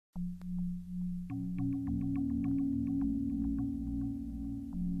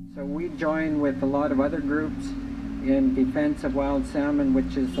So we join with a lot of other groups in defense of wild salmon,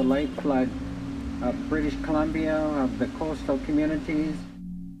 which is the lifeblood of British Columbia, of the coastal communities.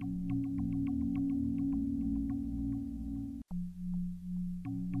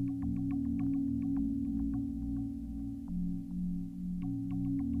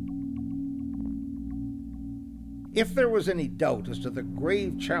 If there was any doubt as to the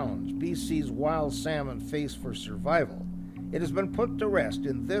grave challenge BC's wild salmon face for survival, it has been put to rest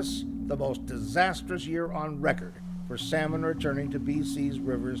in this, the most disastrous year on record for salmon returning to BC's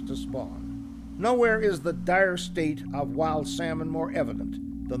rivers to spawn. Nowhere is the dire state of wild salmon more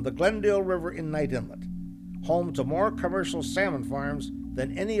evident than the Glendale River in Knight Inlet, home to more commercial salmon farms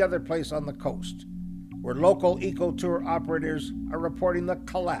than any other place on the coast, where local eco-tour operators are reporting the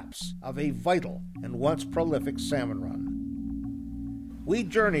collapse of a vital and once prolific salmon run. We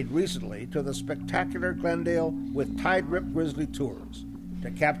journeyed recently to the spectacular Glendale with Tide Rip Grizzly Tours to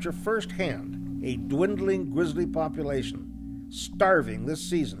capture firsthand a dwindling grizzly population starving this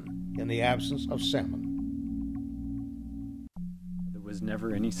season in the absence of salmon. There was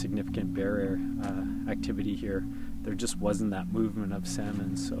never any significant bear activity here. There just wasn't that movement of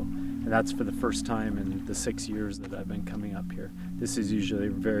salmon, and that's for the first time in the 6 years that I've been coming up here. This is usually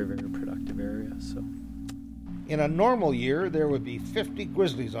a very, very productive area. In a normal year, there would be 50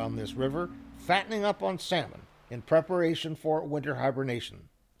 grizzlies on this river, fattening up on salmon in preparation for winter hibernation.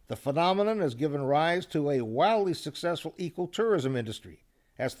 The phenomenon has given rise to a wildly successful ecotourism industry,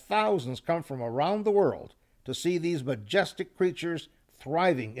 as thousands come from around the world to see these majestic creatures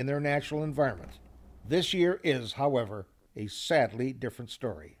thriving in their natural environment. This year is, however, a sadly different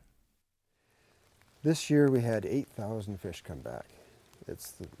story. This year we had 8,000 fish come back.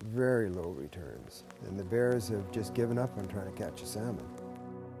 It's very low returns, and the bears have just given up on trying to catch a salmon.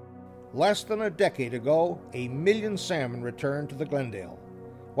 Less than a decade ago, 1 million salmon returned to the Glendale.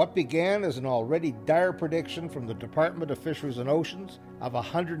 What began as an already dire prediction from the Department of Fisheries and Oceans of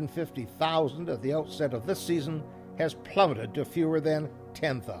 150,000 at the outset of this season has plummeted to fewer than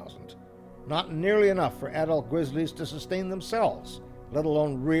 10,000. Not nearly enough for adult grizzlies to sustain themselves, let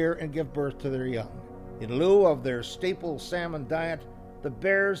alone rear and give birth to their young. In lieu of their staple salmon diet, the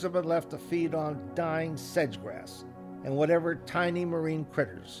bears have been left to feed on dying sedge grass and whatever tiny marine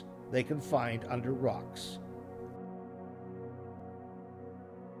critters they can find under rocks.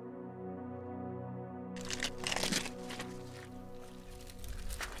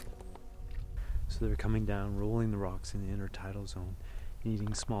 So they're coming down, rolling the rocks in the intertidal zone, and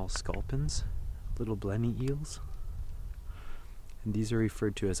eating small sculpins, little blenny eels. And these are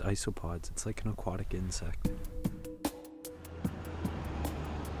referred to as isopods. It's like an aquatic insect.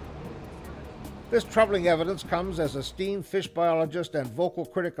 This troubling evidence comes as esteemed fish biologist and vocal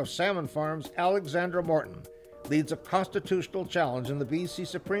critic of salmon farms Alexandra Morton leads a constitutional challenge in the BC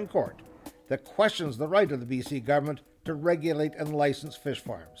Supreme Court that questions the right of the BC government to regulate and license fish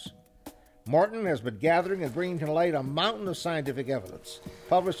farms. Morton has been gathering and bringing to light a mountain of scientific evidence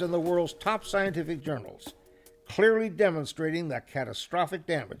published in the world's top scientific journals, clearly demonstrating the catastrophic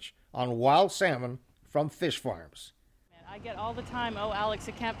damage on wild salmon from fish farms. I get all the time, oh, Alex,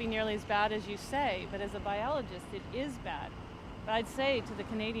 it can't be nearly as bad as you say, but as a biologist, it is bad. But I'd say to the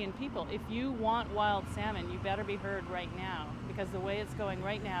Canadian people, if you want wild salmon, you better be heard right now, because the way it's going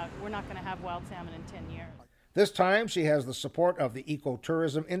right now, we're not going to have wild salmon in 10 years. This time, she has the support of the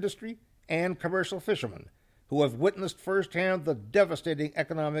ecotourism industry and commercial fishermen, who have witnessed firsthand the devastating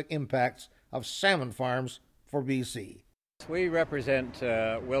economic impacts of salmon farms for BC. We represent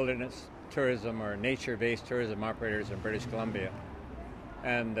wilderness tourism or nature-based tourism operators in British Columbia,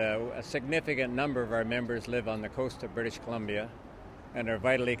 and a significant number of our members live on the coast of British Columbia and are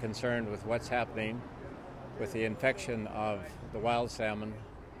vitally concerned with what's happening with the infection of the wild salmon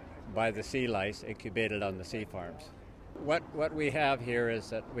by the sea lice incubated on the sea farms. What we have here is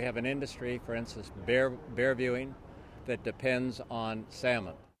that we have an industry, for instance, bear viewing, that depends on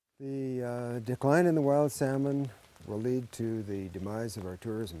salmon. The decline in the wild salmon will lead to the demise of our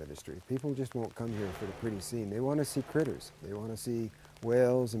tourism industry. People just won't come here for the pretty scene. They want to see critters. They want to see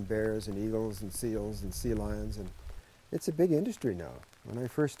whales and bears and eagles and seals and sea lions, and it's a big industry now. When I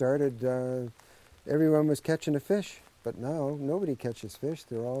first started, everyone was catching a fish, but now nobody catches fish.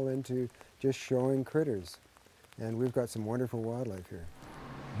 They're all into just showing critters, and we've got some wonderful wildlife here.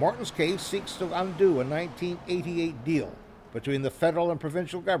 Morton's case seeks to undo a 1988 deal between the federal and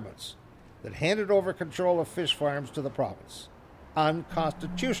provincial governments that handed over control of fish farms to the province.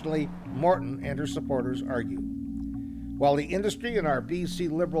 Unconstitutionally, Morton and her supporters argue. While the industry and our BC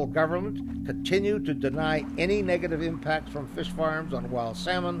Liberal government continue to deny any negative impacts from fish farms on wild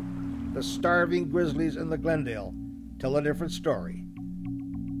salmon, the starving grizzlies in the Glendale tell a different story.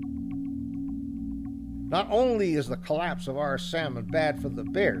 Not only is the collapse of our salmon bad for the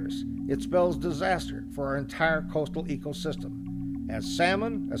bears, it spells disaster for our entire coastal ecosystem, as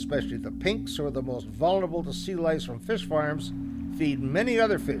salmon, especially the pinks, who are the most vulnerable to sea lice from fish farms, feed many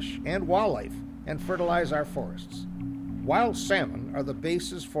other fish and wildlife and fertilize our forests. Wild salmon are the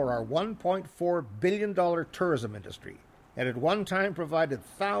basis for our $1.4 billion tourism industry, and at one time provided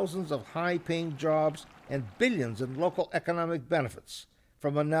thousands of high-paying jobs and billions in local economic benefits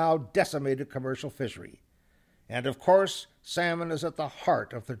from a now decimated commercial fishery. And of course, salmon is at the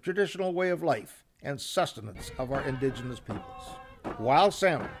heart of the traditional way of life and sustenance of our indigenous peoples. Wild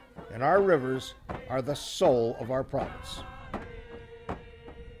salmon and our rivers are the soul of our province.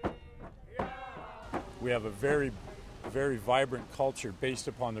 We have a very, very vibrant culture based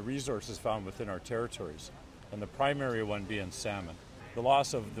upon the resources found within our territories, and the primary one being salmon. The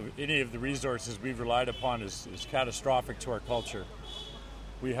loss of any of the resources we've relied upon is catastrophic to our culture.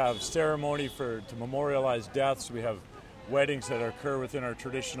 We have ceremony to memorialize deaths. We have weddings that occur within our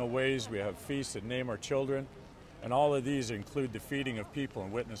traditional ways. We have feasts that name our children. And all of these include the feeding of people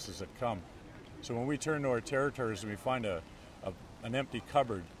and witnesses that come. So when we turn to our territories and we find an empty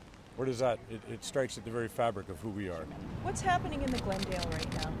cupboard, where does that, it strikes at the very fabric of who we are. What's happening in the Glendale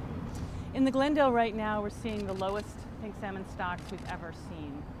right now? In the Glendale right now, we're seeing the lowest pink salmon stocks we've ever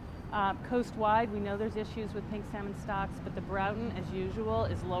seen. Coast-wide, we know there's issues with pink salmon stocks, but the Broughton, as usual,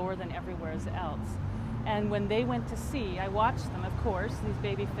 is lower than everywhere else. And when they went to sea, I watched them, of course, these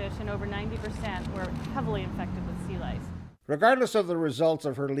baby fish, and over 90% were heavily infected with sea lice. Regardless of the results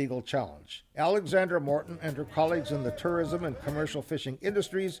of her legal challenge, Alexandra Morton and her colleagues in the tourism and commercial fishing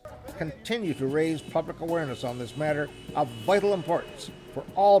industries continue to raise public awareness on this matter of vital importance for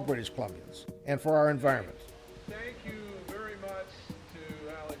all British Columbians and for our environment. Thank you very much to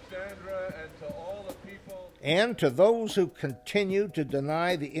Alexandra and to all the people. And to those who continue to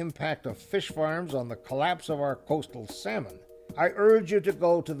deny the impact of fish farms on the collapse of our coastal salmon, I urge you to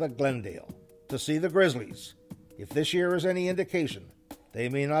go to the Glendale to see the Grizzlies. If this year is any indication, they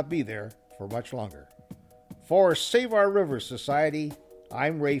may not be there for much longer. For Save Our Rivers Society,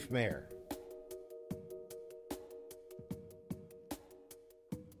 I'm Rafe Mayer.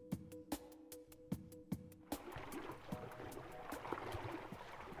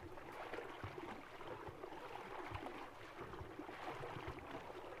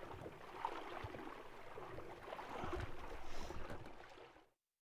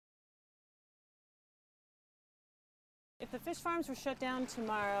 If the fish farms were shut down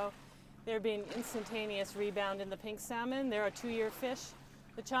tomorrow, there'd be an instantaneous rebound in the pink salmon. They're a 2-year fish.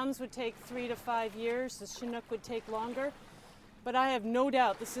 The chums would take 3 to 5 years. The Chinook would take longer. But I have no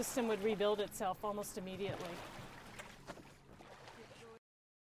doubt the system would rebuild itself almost immediately.